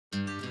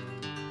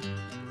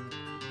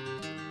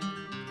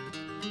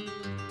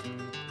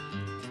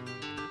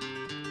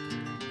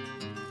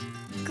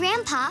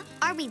Grandpa,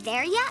 are we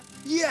there yet?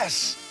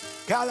 Yes!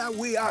 Gala,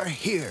 we are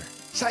here.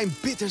 St.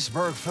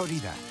 Petersburg,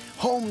 Florida,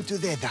 home to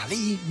the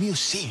Dali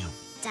Museum.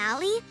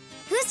 Dali?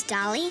 Who's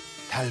Dali?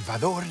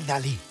 Salvador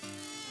Dalí,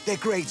 the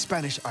great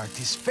Spanish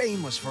artist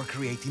famous for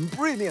creating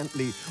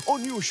brilliantly,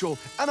 unusual,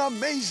 and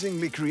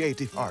amazingly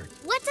creative art.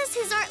 What does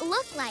his art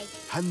look like?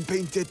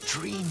 Hand-painted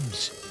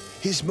dreams.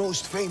 He's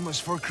most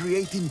famous for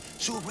creating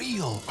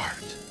surreal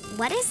art.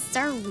 What is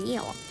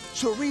surreal?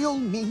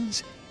 Surreal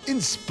means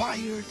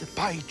inspired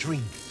by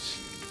dreams.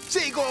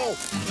 Seagull!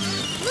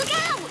 Look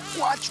out!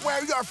 Watch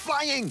where you're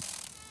flying!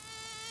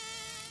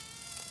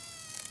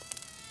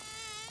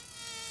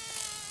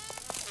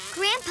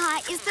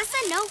 Grandpa, is this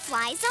a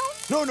no-fly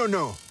zone?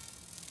 No.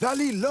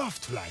 Dali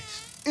loved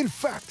flies. In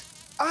fact,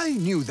 I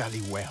knew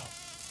Dali well.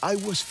 I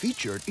was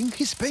featured in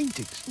his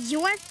paintings.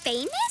 You're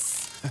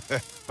famous?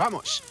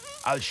 Vamos,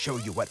 I'll show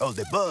you what all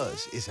the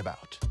buzz is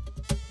about.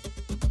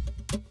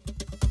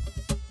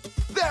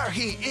 There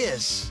he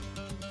is!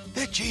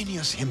 The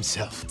genius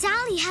himself.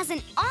 Dali has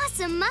an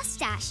awesome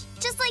mustache,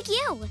 just like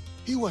you.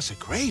 He was a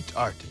great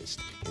artist,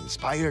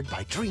 inspired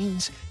by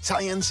dreams,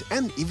 science,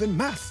 and even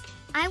math.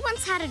 I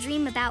once had a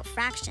dream about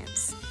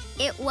fractions.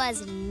 It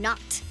was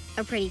not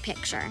a pretty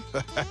picture.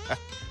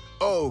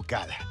 Oh,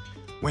 Gala,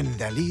 when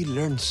Dali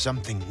learns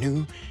something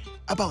new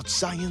about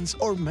science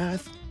or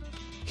math,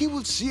 he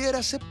will see it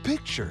as a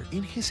picture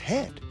in his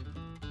head.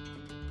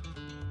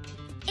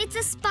 It's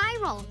a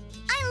spiral.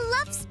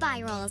 I love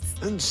spirals.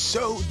 And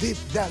so did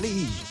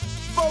Dali.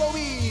 Follow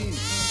me!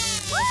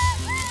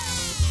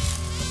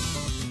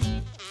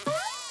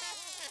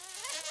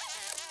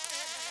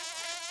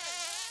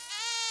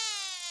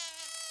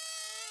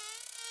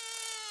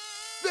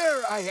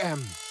 There I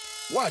am.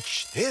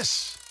 Watch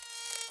this.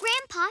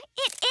 Grandpa,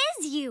 it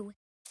is you.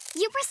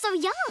 You were so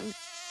young.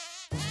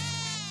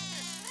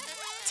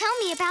 Tell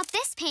me about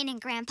this painting,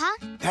 Grandpa.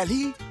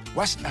 Dali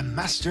was a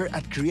master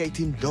at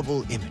creating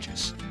double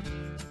images.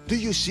 Do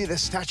you see the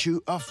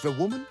statue of the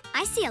woman?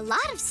 I see a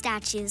lot of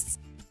statues.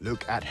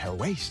 Look at her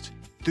waist.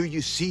 Do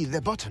you see the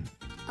button?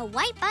 A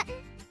white button?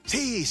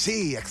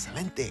 Sí,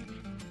 excelente.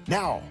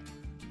 Now,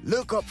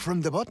 look up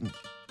from the button.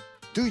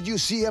 Do you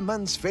see a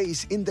man's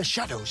face in the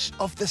shadows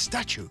of the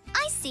statue?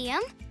 I see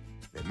him.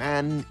 The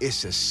man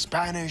is a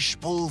Spanish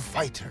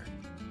bullfighter,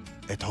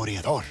 a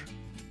toreador.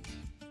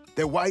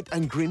 The white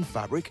and green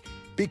fabric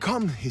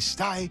become his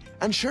tie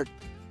and shirt,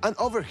 and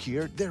over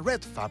here, the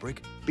red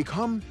fabric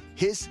become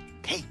his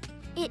cape.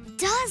 It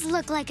does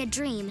look like a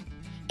dream.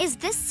 Is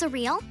this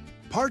surreal?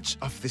 Parts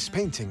of this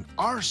painting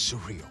are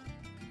surreal,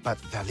 but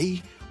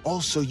Dali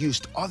also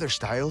used other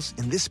styles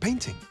in this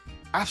painting: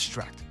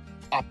 abstract,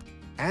 up,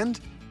 and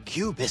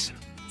cubism.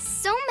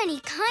 So many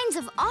kinds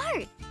of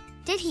art.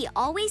 Did he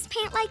always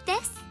paint like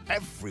this?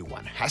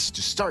 Everyone has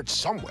to start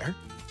somewhere.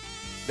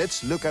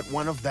 Let's look at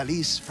one of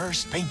Dali's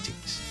first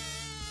paintings.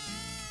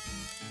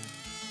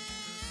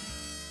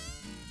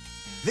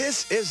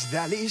 This is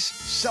Dali's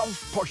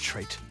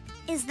self-portrait.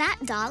 Is that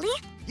Dali?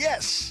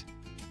 Yes!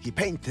 He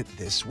painted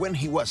this when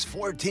he was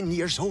 14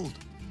 years old.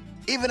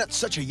 Even at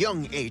such a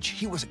young age,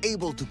 he was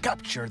able to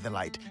capture the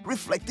light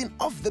reflecting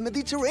off the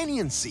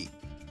Mediterranean Sea.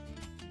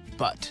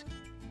 But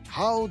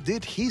how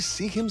did he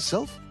see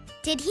himself?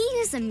 Did he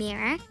use a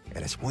mirror?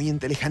 Eres muy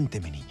inteligente,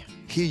 mi niña.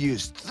 He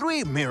used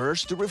 3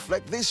 mirrors to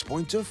reflect this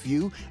point of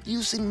view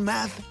using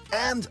math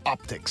and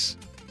optics.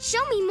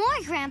 Show me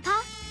more, Grandpa.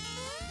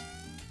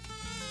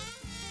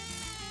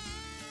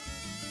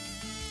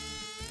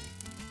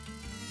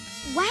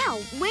 Wow,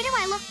 where do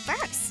I look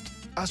first?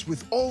 As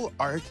with all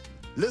art,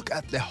 look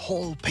at the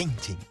whole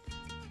painting.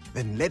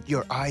 Then let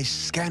your eyes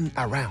scan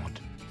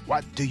around.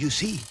 What do you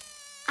see?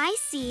 I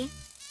see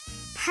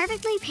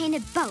perfectly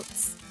painted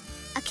boats,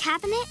 a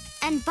cabinet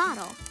and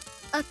bottle,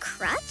 a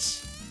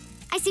crutch?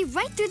 I see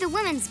right through the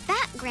woman's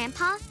back,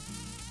 Grandpa.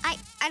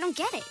 I don't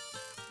get it.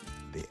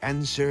 The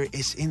answer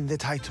is in the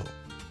title,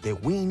 The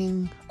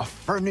Weaning of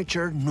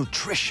Furniture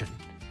Nutrition.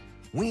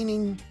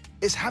 Weaning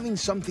is having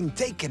something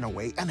taken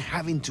away and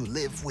having to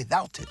live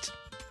without it.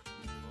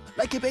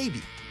 Like a baby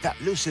that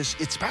loses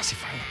its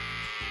pacifier.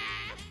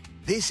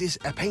 This is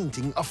a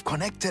painting of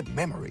connected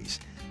memories.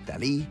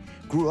 Dalí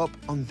grew up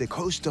on the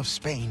coast of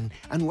Spain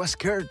and was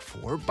cared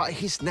for by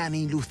his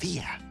nanny,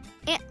 Lucia.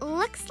 It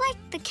looks like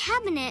the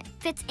cabinet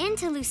fits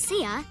into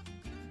Lucia,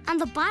 and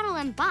the bottle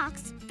and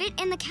box fit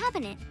in the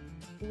cabinet.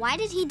 Why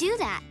did he do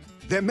that?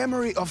 The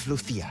memory of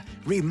Lucia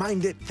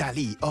reminded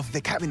Dalí of the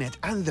cabinet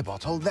and the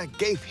bottle that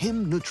gave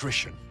him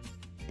nutrition.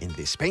 In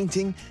this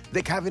painting,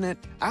 the cabinet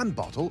and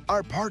bottle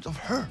are part of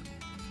her.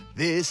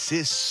 This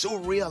is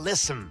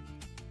surrealism.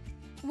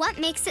 What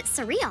makes it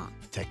surreal?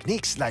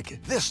 Techniques like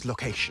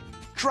dislocation,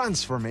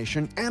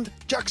 transformation, and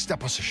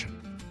juxtaposition.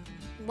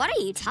 What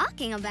are you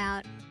talking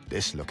about?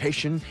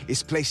 Dislocation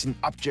is placing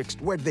objects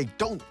where they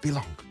don't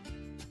belong.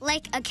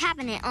 Like a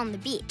cabinet on the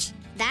beach.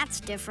 That's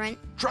different.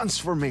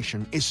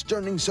 Transformation is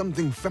turning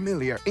something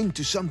familiar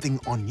into something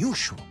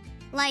unusual.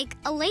 Like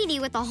a lady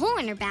with a hole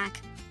in her back.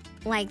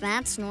 Like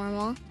that's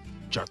normal.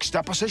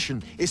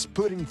 Juxtaposition is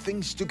putting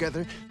things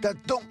together that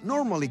don't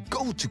normally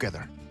go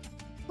together.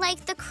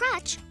 Like the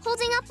crutch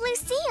holding up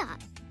Lucia.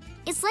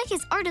 It's like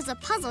his art is a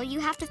puzzle you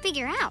have to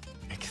figure out.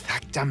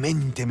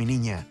 Exactamente, mi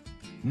niña.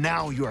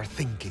 Now you are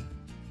thinking.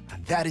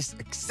 And that is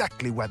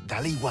exactly what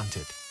Dali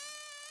wanted.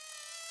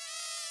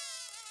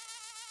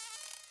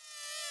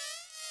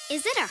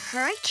 Is it a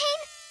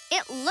hurricane?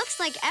 It looks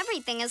like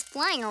everything is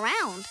flying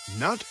around.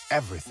 Not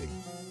everything.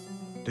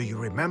 Do you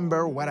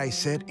remember what I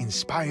said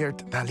inspired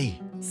Dali?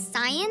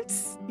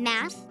 Science,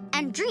 math,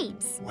 and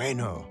dreams.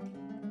 Bueno.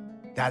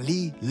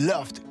 Dali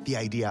loved the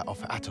idea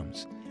of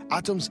atoms.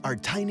 Atoms are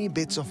tiny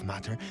bits of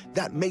matter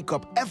that make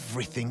up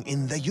everything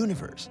in the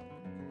universe.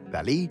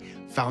 Dali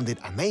found it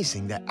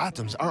amazing that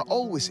atoms are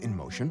always in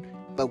motion,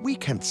 but we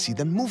can't see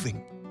them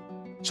moving.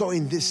 So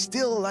in this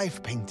still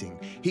life painting,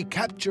 he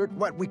captured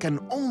what we can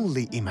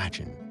only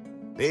imagine.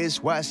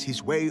 This was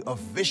his way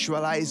of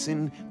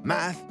visualizing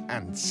math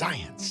and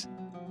science.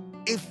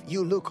 If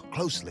you look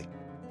closely,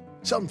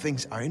 some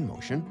things are in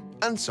motion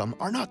and some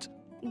are not.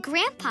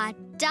 Grandpa,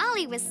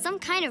 Dali was some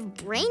kind of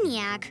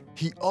brainiac.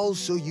 He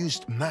also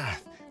used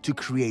math to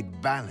create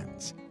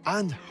balance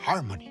and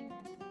harmony.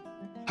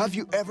 Have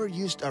you ever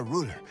used a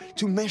ruler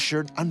to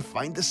measure and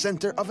find the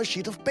center of a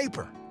sheet of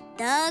paper?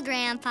 Duh,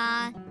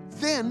 Grandpa.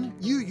 Then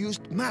you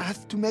used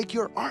math to make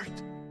your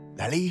art.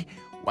 Dali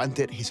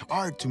wanted his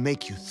art to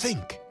make you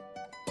think,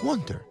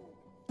 wonder,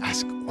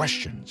 ask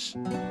questions.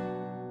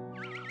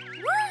 Woohoo!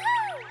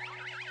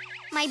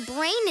 My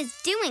brain is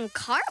doing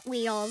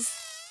cartwheels.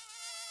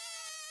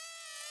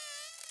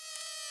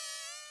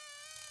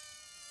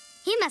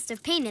 He must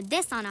have painted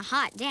this on a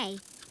hot day.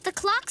 The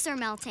clocks are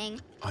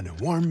melting. On a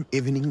warm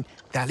evening,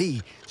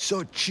 Dali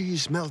saw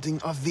cheese melting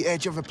off the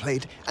edge of a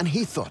plate, and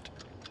he thought,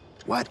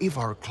 what if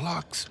our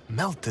clocks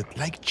melted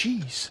like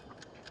cheese?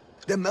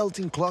 The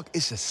melting clock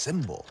is a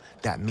symbol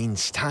that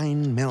means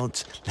time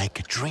melts like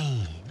a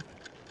dream.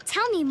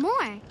 Tell me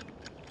more.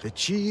 The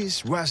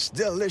cheese was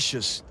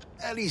delicious,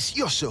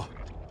 delicioso.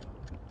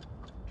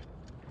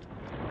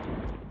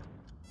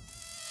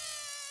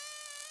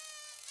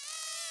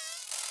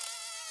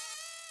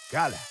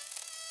 Gala,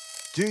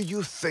 do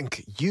you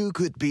think you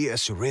could be a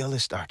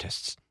surrealist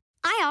artist?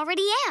 I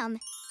already am.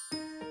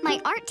 My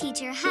art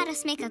teacher had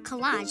us make a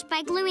collage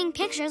by gluing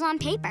pictures on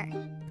paper.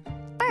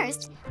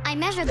 First, I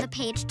measured the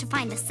page to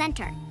find the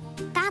center.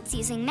 That's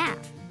using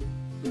math.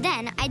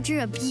 Then I drew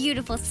a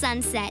beautiful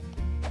sunset.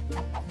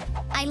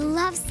 I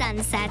love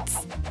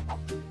sunsets.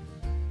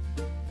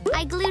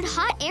 I glued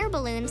hot air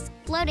balloons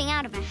floating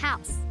out of a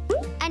house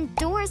and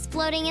doors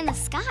floating in the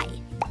sky.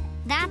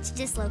 That's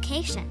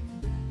dislocation.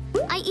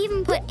 I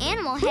even put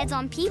animal heads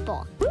on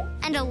people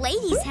and a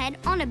lady's head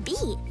on a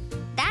bee.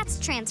 That's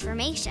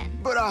transformation.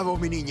 Bravo,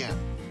 mi niña.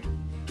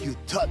 You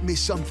taught me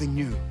something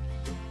new.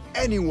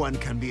 Anyone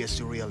can be a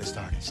surrealist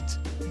artist.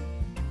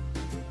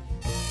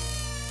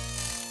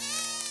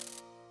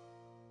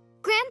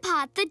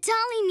 Grandpa, the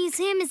Dali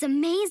Museum is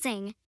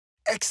amazing.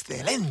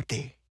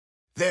 Excelente.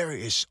 There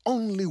is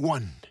only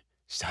one,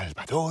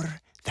 Salvador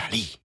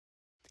Dalí.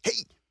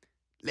 Hey,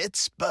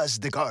 let's buzz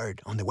the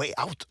guard on the way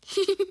out.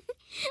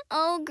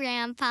 Oh,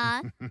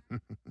 Grandpa.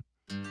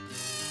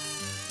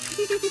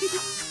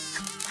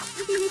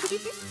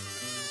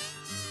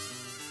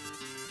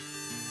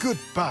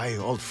 Goodbye,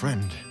 old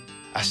friend.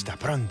 Hasta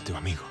pronto,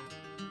 amigo.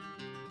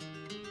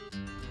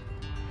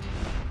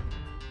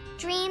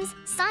 Dreams,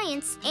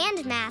 science,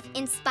 and math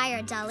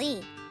inspire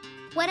Dali.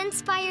 What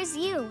inspires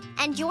you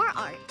and your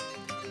art?